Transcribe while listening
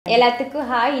எல்லாத்துக்கும்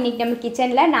ஹாய். இன்னைக்கு நம்ம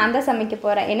கிச்சனில் நான் தான் சமைக்க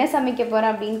போகிறேன். என்ன சமைக்க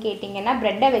போகிறேன் அப்படின்னு கேட்டிங்கன்னா,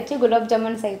 ப்ரெட்டை வச்சு குலாப்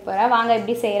ஜாமுன் செய்ய போகிறேன். வாங்க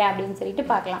எப்படி செய்கிறேன் அப்படின்னு சொல்லிட்டு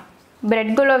பார்க்கலாம்.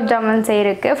 ப்ரெட் குலாப் ஜாமுன்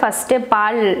செய்கிறதுக்கு ஃபஸ்ட்டு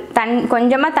பால்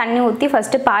கொஞ்சமாக தண்ணி ஊற்றி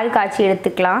ஃபஸ்ட்டு பால் காய்ச்சி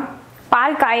எடுத்துக்கலாம்.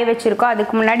 பால் காய வச்சுருக்கோம்.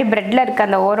 அதுக்கு முன்னாடி ப்ரெட்டில் இருக்க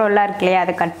அந்த ஓரம்லாம் இருக்கு இல்லையா,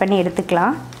 அதை கட் பண்ணி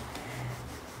எடுத்துக்கலாம்.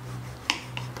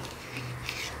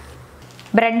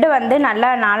 ப்ரெட்டு வந்து நல்லா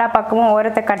நாலா பக்கமும்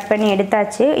ஓரத்தை கட் பண்ணி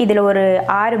எடுத்தாச்சு. இதில் ஒரு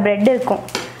 6 ப்ரெட் இருக்கும்.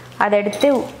 அதை எடுத்து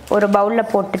ஒரு பவுலில்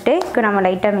போட்டுட்டு நம்ம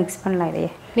லைட்டாக மிக்ஸ் பண்ணலாம். இதையே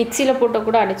மிக்சியில் போட்டு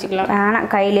கூட அடிச்சுக்கலாம். ஆனால்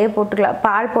கையிலே போட்டுக்கலாம்.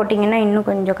 பால் போட்டிங்கன்னா இன்னும்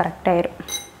கொஞ்சம் கரெக்டாயிரும்.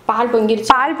 பால்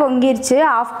பொங்கிருச்சு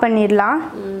ஆஃப் பண்ணிடலாம்.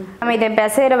 நம்ம இதை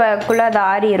பிசைறக்குள்ளே அது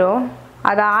ஆறிடும்.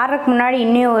 அது ஆறதுக்கு முன்னாடி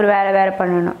இன்னும் ஒரு வேறு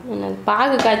பண்ணணும்.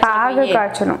 பாகு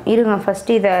காய்ச்சணும். இருங்க,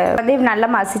 ஃபஸ்ட்டு இதை வந்து நல்லா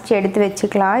மசிச்சு எடுத்து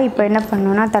வச்சுக்கலாம். இப்போ என்ன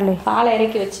பண்ணணும்னா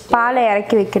பாலை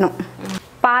இறக்கி வைக்கணும்.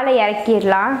 பாலை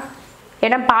இறக்கிடலாம்.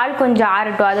 ஏன்னா பால் கொஞ்சம்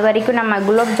ஆறட்டும். அது வரைக்கும் நம்ம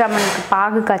குலாப் ஜாமுனுக்கு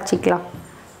பாகு காய்ச்சிக்கலாம்.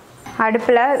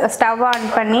 அடுப்பில் ஸ்டவ் ஆன்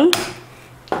பண்ணி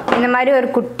இந்த மாதிரி ஒரு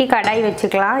குட்டி கடாய்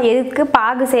வச்சுக்கலாம். எதுக்கு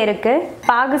பாகு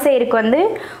செய்கிறதுக்கு வந்து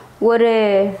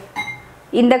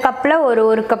இந்த கப்பில்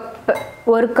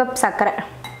ஒரு கப் சர்க்கரை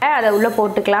அதை உள்ளே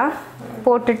போட்டுக்கலாம்.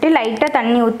 போட்டுட்டு லைட்டாக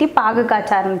தண்ணி ஊற்றி பாகு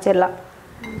காய்ச்ச ஆரம்பிச்சிடலாம்.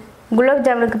 குலாப்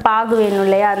ஜாமுனுக்கு பாகு வேணும்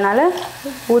இல்லையா, அதனால்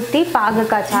ஊற்றி பாகு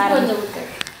காய்ச்ச ஆரம்பிச்சு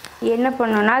என்ன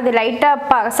பண்ணணும்னா, அது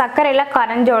லைட்டாக சர்க்கரையெல்லாம்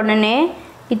கரைஞ்ச உடனே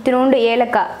இத்தினூண்டு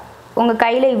ஏலக்காய் உங்கள்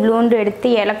கையில் இவ்வளோண்டு எடுத்து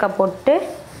ஏலக்காய்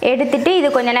எடுத்துட்டு இது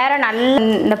கொஞ்சம் நேரம்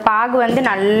இந்த பாகு வந்து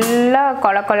நல்லா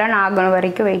கொலன்னு ஆகணும்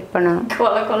வரைக்கும் வெயிட் பண்ணணும்.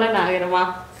 கொலன்னு ஆகிருமா?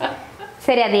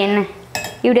 சரி, அது என்ன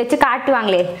இப்படி வச்சு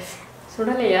காட்டுவாங்களே,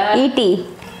 சுடலையா?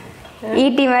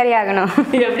 ஈட்டி மாதிரி ஆகணும்.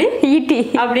 எப்படி ஈட்டி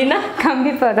அப்படின்னா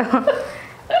கம்பி பதம்.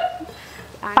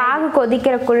 பாகு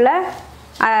கொதிக்கிறதுக்குள்ள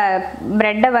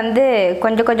ப்ரெட்டை வந்து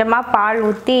கொஞ்சம் கொஞ்சமாக பால்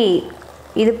ஊற்றி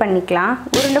இது பண்ணிக்கலாம்.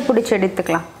 உருண்டை பிடிச்சி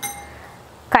எடுத்துக்கலாம்.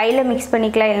 கையில் மிக்ஸ்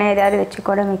பண்ணிக்கலாம், இல்லைன்னா ஏதாவது வச்சு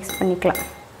கூட மிக்ஸ் பண்ணிக்கலாம்.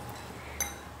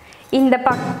 இந்த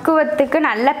பக்குவத்துக்கு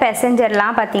நல்லா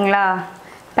பிசைஞ்சிடலாம். பார்த்தீங்களா,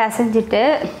 பிசைஞ்சிட்டு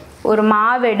ஒரு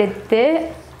மாவு எடுத்து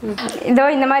இதோ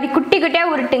இந்த மாதிரி குட்டி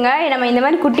குட்டியாக உருட்டுங்க. நம்ம இந்த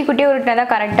மாதிரி குட்டி குட்டியாக உருட்டினா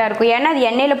தான் கரெக்டாக இருக்கும். ஏன்னா அது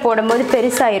எண்ணெயில் போடும்போது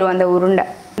பெருசாயிரும் அந்த உருண்டை.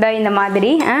 இந்த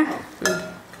மாதிரி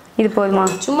இது போதுமா?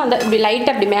 சும்மா அந்த இப்படி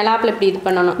லைட்டாக அப்படி மேலாப்பில் இப்படி இது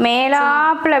பண்ணணும்.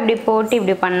 மேலாப்பில் இப்படி போட்டு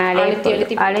இப்படி பண்ணாலே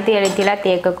அழுத்திலாம்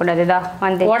தேய்க்கக்கூடாதுதான்.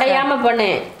 வந்து உடையாமல் பண்ணு.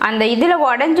 அந்த இதில்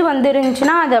உடஞ்சி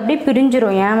வந்துருந்துச்சுன்னா அது அப்படியே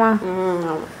பிரிஞ்சிரும். ஏமா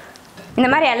இந்த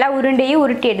மாதிரி எல்லா உருண்டையும்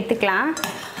உருட்டி எடுத்துக்கலாம்.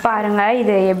 பாருங்கள்,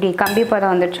 இது எப்படி கம்பி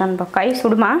பதம் வந்துடுச்சான்னு கை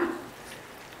சுடுமா?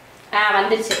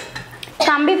 வந்துருச்சு.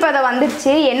 கம்பி பதம்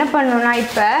வந்துருச்சு. என்ன பண்ணணும்னா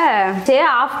இப்போ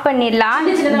ஆஃப் பண்ணிடலாம்.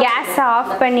 கேஸை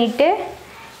ஆஃப் பண்ணிவிட்டு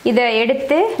இதை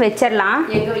எடுத்து வச்சிடலாம்,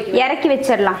 இறக்கி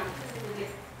வச்சிடலாம்.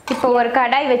 இப்போ ஒரு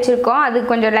கடாய் வச்சுருக்கோம். அது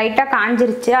கொஞ்சம் லைட்டாக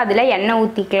காஞ்சிருச்சு. அதில் எண்ணெய்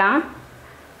ஊற்றிக்கலாம்.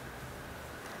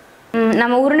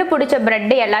 நம்ம உருண்டை பிடிச்ச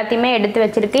ப்ரெட்டு எல்லாத்தையுமே எடுத்து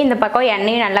வச்சுருக்கு. இந்த பக்கம்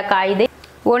எண்ணெயும் நல்லா காயுது.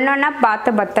 ஒன்றொன்னா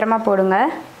பார்த்து பத்திரமா போடுங்க.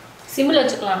 சிம்மில்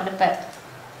வச்சுக்கலாம்.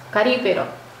 கறி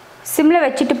போயிடும். சிம்மில்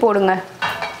வச்சுட்டு போடுங்க.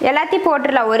 எல்லாத்தையும்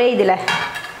போட்டுடலாம் ஒரே இதில்.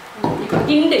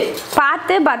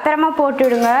 பார்த்து பத்திரமா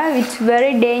போட்டுவிடுங்க. It's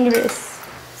very dangerous.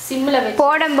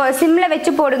 சிம்மில்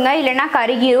வச்சு போடுங்க, இல்லைன்னா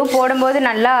கருகிரும். போடும்போது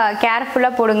நல்லா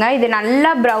கேர்ஃபுல்லாக போடுங்க. இது நல்லா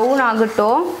ப்ரௌன்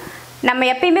ஆகட்டும். நம்ம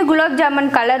எப்பயுமே குலாப் ஜாமுன்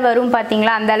கலர் வரும்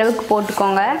பார்த்தீங்களா, அந்த அளவுக்கு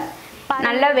போட்டுக்கோங்க.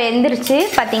 நல்லா வெந்துருச்சு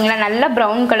பார்த்தீங்களா, நல்லா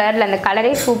ப்ரௌன் கலரில். அந்த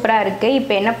கலரே சூப்பராக இருக்குது.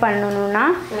 இப்போ என்ன பண்ணணும்னா,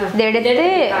 இதை எடுத்து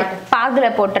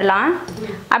பாகில் போட்டுடலாம்.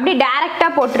 அப்படி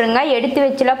டேரெக்டாக போட்டுருங்க. எடுத்து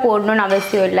வச்சுலாம் போடணும்னு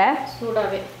அவசியம் இல்லை.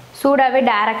 சூடாகவே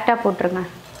டேரெக்டாக போட்டுருங்க.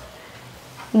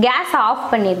 கேஸ் ஆஃப்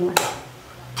பண்ணிடுங்க.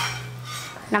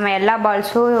 நம்ம எல்லா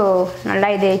பால்ஸும் நல்லா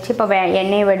இதை வச்சு இப்போ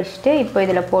எண்ணெயை வடிச்சிட்டு இப்போ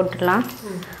இதில் போட்டுடலாம்.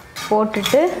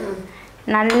 போட்டுட்டு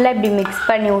நல்லா இப்படி மிக்ஸ்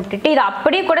பண்ணி விட்டுட்டு இது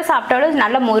அப்படியே கூட சாப்பிட்டாலும்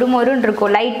நல்லா மொறுன்னு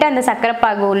இருக்கும். லைட்டாக அந்த சர்க்கரை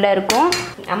பாகு உள்ளே இருக்கும்.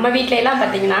 நம்ம வீட்டில எல்லாம்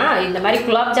பார்த்தீங்கன்னா இந்த மாதிரி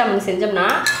குலாப் ஜாமுன் செஞ்சோம்னா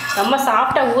ரொம்ப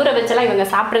சாஃப்டாக ஊற வச்செல்லாம் இவங்க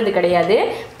சாப்பிட்றது கிடையாது.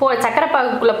 சர்க்கரை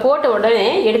பாகுக்குள்ளே போட்ட உடனே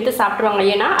எடுத்து சாப்பிட்ருவாங்க.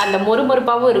 ஏன்னா அந்த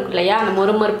மொறுமொறுப்பாகவும் இருக்கும் இல்லையா, அந்த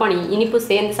மொறுமொறுப்பாக இனிப்பு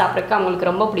சேர்ந்து சாப்பிட்றதுக்கு அவங்களுக்கு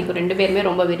ரொம்ப பிடிக்கும். 2 பேருமே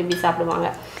ரொம்ப விரும்பி சாப்பிடுவாங்க.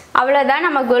 அவ்வளோதான்,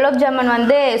 நம்ம குலாப் ஜாமுன்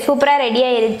வந்து சூப்பராக ரெடி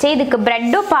ஆயிருச்சு. இதுக்கு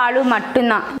ப்ரெட்டும் பாலும்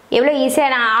மட்டும்தான். எவ்வளோ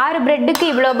ஈஸியாக. நான் 6 ப்ரெட்டுக்கு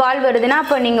இவ்வளோ பால் வருதுன்னா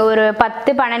அப்போ நீங்கள் ஒரு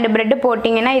 10-12 ப்ரெட்டு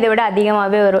போட்டிங்கன்னா இதை விட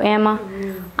அதிகமாகவே வரும். ஏமா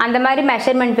அந்த மாதிரி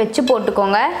மெஷர்மெண்ட் வச்சு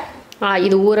போட்டுக்கோங்க.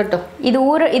 இது ஊறட்டும். இது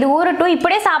ஊறட்டும்.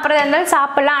 இப்படியே சாப்பிட்றதா இருந்தாலும்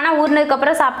சாப்பிட்லாம். ஆனால்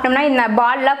ஊறினதுக்கப்புறம் சாப்பிட்டோம்னா இந்த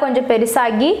பால்லாம் கொஞ்சம்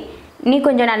பெருசாகி நீ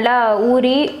கொஞ்சம் நல்லா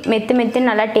ஊறி மெத்துன்னு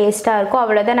நல்லா டேஸ்ட்டாக இருக்கும்.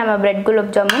 அவ்வளோதான், நம்ம ப்ரெட்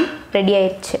குலாப் ஜாமுன் ரெடி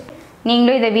ஆயிடுச்சு.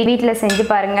 நீங்களும் இதை வீட்டில் செஞ்சு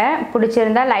பாருங்கள்.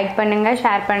 பிடிச்சிருந்தா லைக் பண்ணுங்கள்,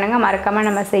 ஷேர் பண்ணுங்கள். மறக்காமல்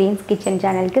நம்ம ஷெரின்ஸ் கிச்சன்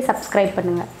சேனலுக்கு சப்ஸ்கிரைப்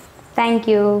பண்ணுங்கள்.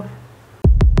 தேங்க்யூ.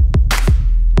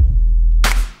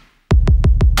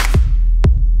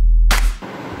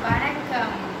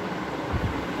 வணக்கம்.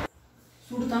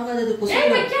 சுடு தாங்காதது.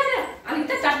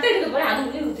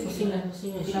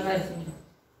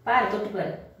 பாரு தொட்டு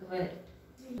பாரு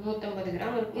 150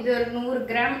 கிராம் இருக்கும். இது ஒரு 100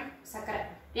 கிராம் சக்கரை.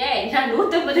 ஏய் நான்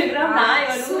 150 கிராம்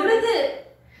நான் சுடுது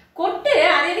கொட்டு.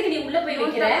 அது எதுக்கு நீ உள்ள போய்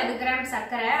வைக்கிற? 150 கிராம்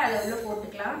சக்கரை அதை உள்ள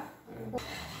போட்டுக்கலாம்.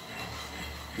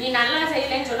 நீ நல்லா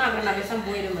செய்யலைன்னு சொன்னா அப்புறம் நான் விஷம்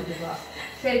போயிடும் பாத்துக்கோ.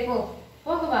 சரி போ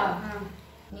போகவா?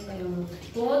 நீ கொஞ்சம்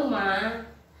போதுமா?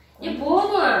 ஏ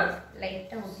போதும்.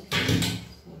 லைட்டா ஊத்தி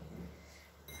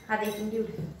அதை கிண்டி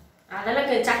விடு. அதெல்லாம்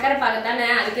சக்கரை பாகத்தானே,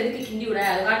 அதுக்கு எதுக்கு கிண்டி விட?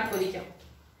 அது வாட்டு கொதிக்கும்.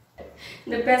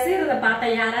 இந்த பிசைறத பார்த்தா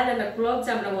யாராவது அந்த குலோப்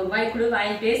ஜாமுன் ஒரு வாய் குழு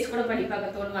வாய் பேஸ்ட் கூட பண்ணி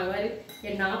பார்க்க தோணுவாங்க.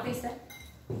 என்ன பேச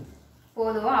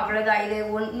போதும், அவ்வளவுதான். இது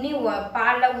நீ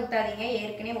பால்ல ஊத்தாதீங்க,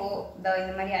 ஏற்கனவே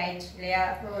இந்த மாதிரி ஆயிடுச்சு இல்லையா,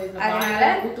 அதனால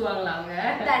ஊத்துவாங்களா அவங்க?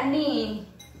 தண்ணி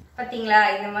பாத்தீங்களா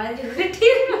இந்த மாதிரி உருட்டி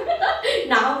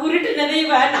நான் உருட்டுனதே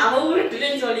நான்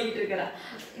உருட்டுன்னு சொல்லிக்கிட்டு இருக்கிறேன்.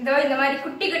 இந்த மாதிரி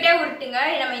குட்டி குட்டியா உருட்டுங்க.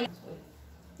 நம்ம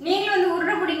நீங்களும் வந்து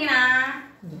உருண்டை பிடிங்கண்ணா.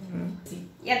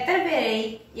 எத்தனை பேர்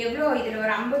எவ்வளோ? இதுல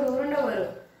ஒரு 50 உருண்டை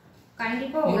வரும்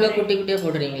கண்டிப்பா. இவ்வளவு குட்டி குட்டியா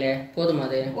போடுறீங்களே, போதுமா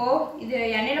அது? ஓ இது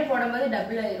எண்ணெயில போடும்போது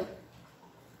டபுள் ஆயிரும்,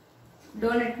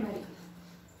 டோனட் மாதிரி.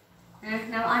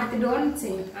 நான் அடுத்து டோனட்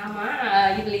செய்யணும். ஆமா,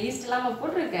 இதுல ஈஸ்ட் இல்லாம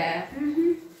போட்டிருக்க.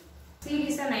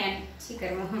 சீரியஸா நான்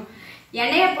சீக்கிரமா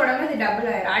எண்ணெய போடும்போது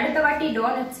டபுள் ஆயிரும். அடுத்த வாட்டி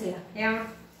டோனட் செய்யலாம். ஏன்?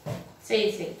 சரி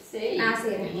சரி சரி நான்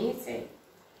செய்யறேன். நீ சரி.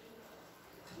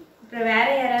 அப்புறம் வேற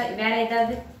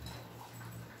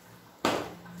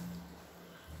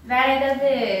ஏதாவது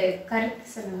கருத்து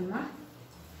சொல்லணுமா?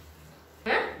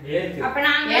 அப்ப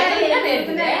நாங்க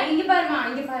இங்க பாருமா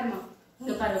இங்க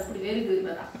பாரு அப்படி வேறுக்கு.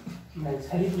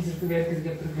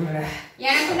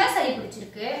 எனக்கு தான் சளி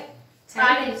பிடிச்சிருக்கு.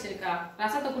 சளி பிடிச்சிருக்கா?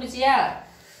 ரசத்தை குடிச்சியா?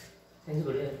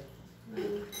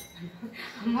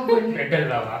 அம்மா பொண்ணு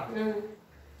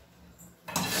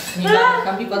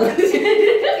கம்பி பதம்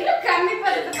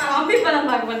கம்பி பதம்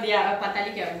பார்க்க வந்தியா?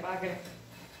 தள்ளிக்க பாக்குறேன்.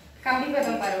 கம்பி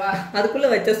பதம் பாருவா. அதுக்குள்ள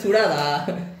வச்சா சுடாதா?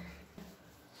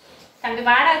 தம்பி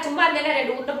வாடா, சும்மா இருந்தா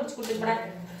 2 உருண்டை பிடிச்சி கொடுத்துக்கூடா.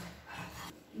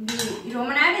 ரொம்ப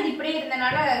நேரம் இது இப்படியே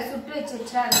இருந்தனால சுட்டு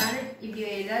வச்சிருச்சு. அதனால இப்படி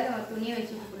ஏதாவது துணியை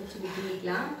வச்சு பிடிச்சி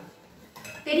விட்டுக்கலாம்.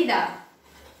 தெரியுதா?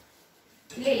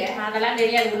 இல்ல அதெல்லாம்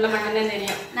தெரியாது, உள்ள மட்டும்தான்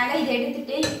தெரியும். நல்லா இதை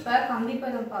எடுத்துட்டு இப்ப கம்பி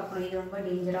பதம் பார்க்கணும். இது ரொம்ப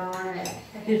டேஞ்சரான வேலை.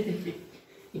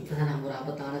 இப்பதான் நம்ம ஒரு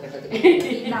ஆபத்தான கட்டத்துக்கு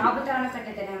இந்த ஆபத்தான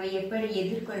கட்டத்தை நம்ம எப்படி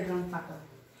எதிர்கொள்றோம் பார்க்கலாம்.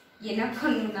 என்ன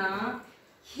பண்ணுனா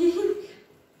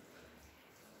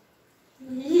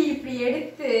இப்படி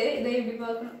எடுத்து இதை இப்படி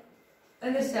பார்க்கணும்.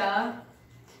 வந்துச்சா?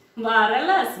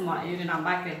 வரல சும்மா இது நான்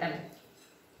பாக்குறேன். தள்ளு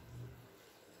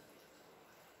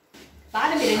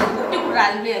பாருங்க, 2 குட்டி குடுற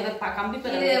அதுலயே கம்பி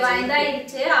பதம். இது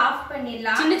வந்தாயிடுச்சு. ஆஃப்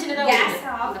பண்ணிடலாம். சின்ன சின்னதா கேஸ்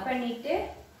ஆஃப் பண்ணிட்டு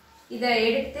இத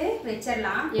எடுத்து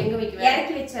வச்சிடலாம். எங்க வைக்க?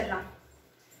 இறக்கி வச்சிடலாம்.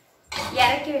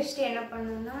 இறக்கி வச்சுட்டு என்ன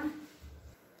பண்ணணும்னா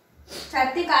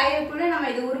சத்தி காயக்குள்ள நம்ம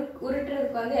இது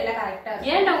உருட்டுறதுக்கு வந்து எல்லாம் கரெக்டா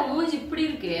இருக்கும். ஏன்டா உன் மூஞ்சி இப்படி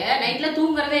இருக்கு? நைட்ல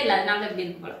தூங்குறதே இல்ல, அதனால இப்படி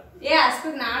இருக்கு போல.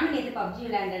 அஸ்பக் நானும் நேத்து பப்ஜி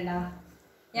விளையாண்டேன்டா.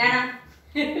 ஏன்னா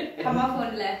அம்மா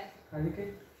போன்ல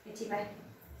வச்சு பாய்.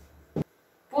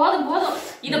 போதும் போதும்,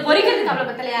 இத பொரிக்கிறதுக்கு அவ்வளவு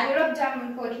பத்தலையா? குலாப்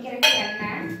ஜாமுன் பொரிக்கிறதுக்கு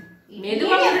எண்ணெய்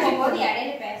மெதுவா போகும்போது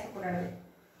இடையில பேசக்கூடாது.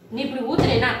 நீ இப்படி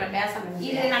ஊத்துறேன்னா அப்புறம் பேசாம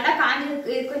இது நல்லா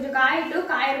காஞ்சிருக்கு. இது கொஞ்சம் காயிட்டும்.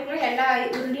 காயறதுக்குள்ள எல்லா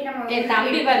உருண்டி நம்ம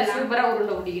தம்பி பாரு சூப்பரா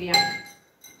உருண்டை பிடிக்கிறியா?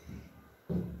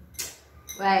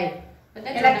 வை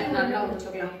எல்லாத்தையும் நல்லா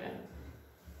உரிச்சுக்கலாம்.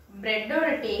 பிரெட்டோட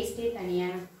டேஸ்டே தனியா.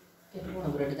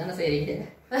 பிரெட் தானே செய்றீங்க?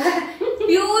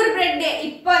 Pure bread.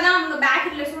 இப்பதான் அவங்க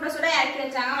பேக்கரியில சுட சுட இறக்கி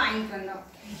வச்சாங்க, வாங்கிட்டு வந்தோம்.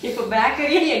 இப்ப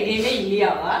பேக்கரியே எங்கேயுமே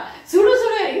இல்லையாவா? சுடு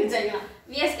சுட இறக்கி வச்சாங்களா?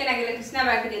 விஎஸ்கே நகர்ல கிருஷ்ணா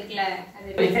பேக்கரி இருக்குல்ல,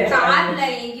 அது கார்ல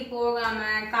எங்கி போகாம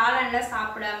காலன்ல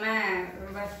சாப்பிடாம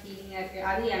ரொம்ப ஃபீலிங்கா இருக்கு.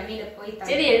 அது எம்மில போய்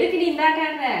சரி எதுக்கு நீ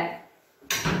இந்தாக்காங்க?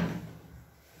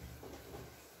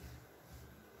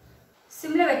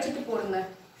 சிம்ல வச்சுட்டு போடுங்க.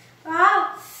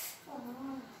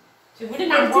 இப்படி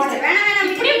நான் போடுறேன். வேணாம்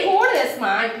இப்படியே போடு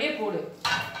அஸ்மா, இப்படியே போடு.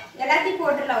 எல்லாத்தையும்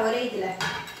போட்டுடலாம் ஒரே இதுல.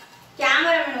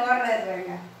 கேமராமேன் ஓடுறாரு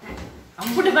பாருங்க.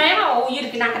 அம்புட்டு பயமா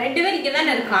இருக்கு. நாங்க 2 பேரும் இங்க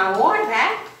தானே இருக்கோம். ஓடுற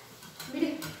விடு.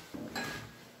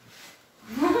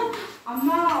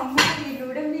 அம்மா அம்மா இது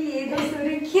உடம்பில் ஏதோ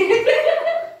சுருக்கிறது.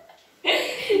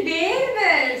 வேர்வை.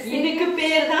 இதுக்கு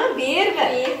பேர் தான் வேர்வை.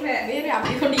 வேர்வை. வேர்வை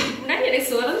அப்படி கொண்டு முன்னாடி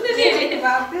எனக்கு சுரந்ததே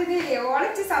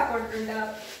உழைச்சு சாப்பிட்டுருந்தா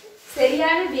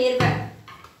சரியான வேர்வை.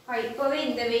 இப்பவே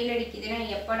இந்த வெயில் அடிக்குதுன்னா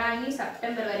எப்படா நீ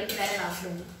செப்டம்பர் வரைக்கும் வேற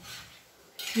சாப்பிடுவோம்.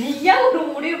 நீயா ஒரு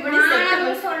முடிவு பண்ணி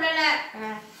சொல்லல.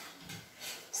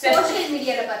 சோசியல்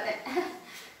மீடியால பார்த்தேன்.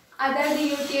 அதாவது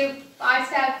யூடியூப்,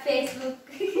 வாட்ஸ்அப்,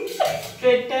 ஃபேஸ்புக்,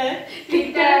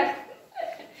 ட்விட்டர்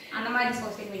அந்த மாதிரி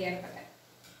சோசியல் மீடியால பார்த்தேன்.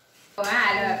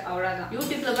 அவ்வளவுதான்.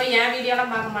 யூடியூப்ல போய் என்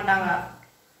வீடியோலாம் பார்க்க மாட்டாங்க.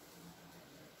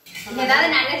 ஏதாவது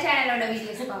நல்ல சேனலோட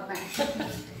வீடியோஸ் பார்ப்பேன்.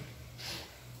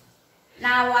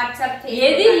 நான் வாட்ஸ்அப்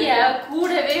எதிரியா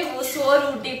கூடவே சோறு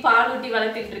ஊட்டி பால் ஊட்டி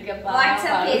வளர்த்துட்டு இருக்கேன்ப்பா.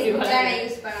 வாட்ஸ்அப் ஃபேஸ்புக் நான்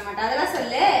யூஸ் பண்ண மாட்டேன். அதெல்லாம்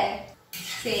சொல்லு.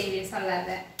 சரி சொல்லாத.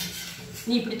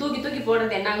 நீ இப்படி தூக்கி தூக்கி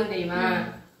போடுறது என்ன ஆகும் தெரியுமா?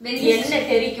 வெந்துருச்சு. எண்ணெய்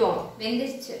தெரிக்கும்.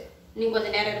 வெந்துருச்சு. நீ கொஞ்ச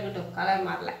நேரம் இருக்கட்டும், கலர்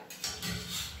மாறல.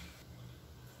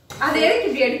 அது எதுக்கு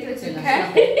இப்படி எடுத்து வச்சிருக்க?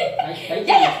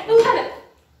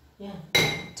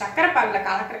 சக்கரை பால்ல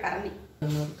கலக்கிற கரண்டி.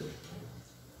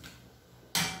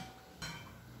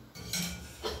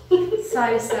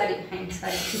 Sorry sorry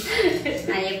sorry.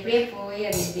 நான் எப்படியே போய்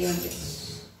அது இப்படியே வந்துச்சு.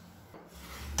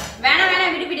 வேணாம்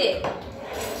வேணாம், விடு விடு.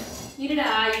 இருடா,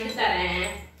 இது தரேன்.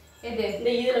 எது? இந்த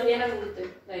இதுல வேணா கொடுத்து.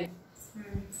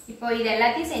 இப்போ இது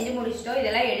எல்லாத்தையும் செஞ்சு முடிச்சிட்டோம்.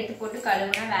 இதெல்லாம் எடுத்து போட்டு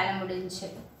கழுவுனா வேலை முடிஞ்சுச்சு.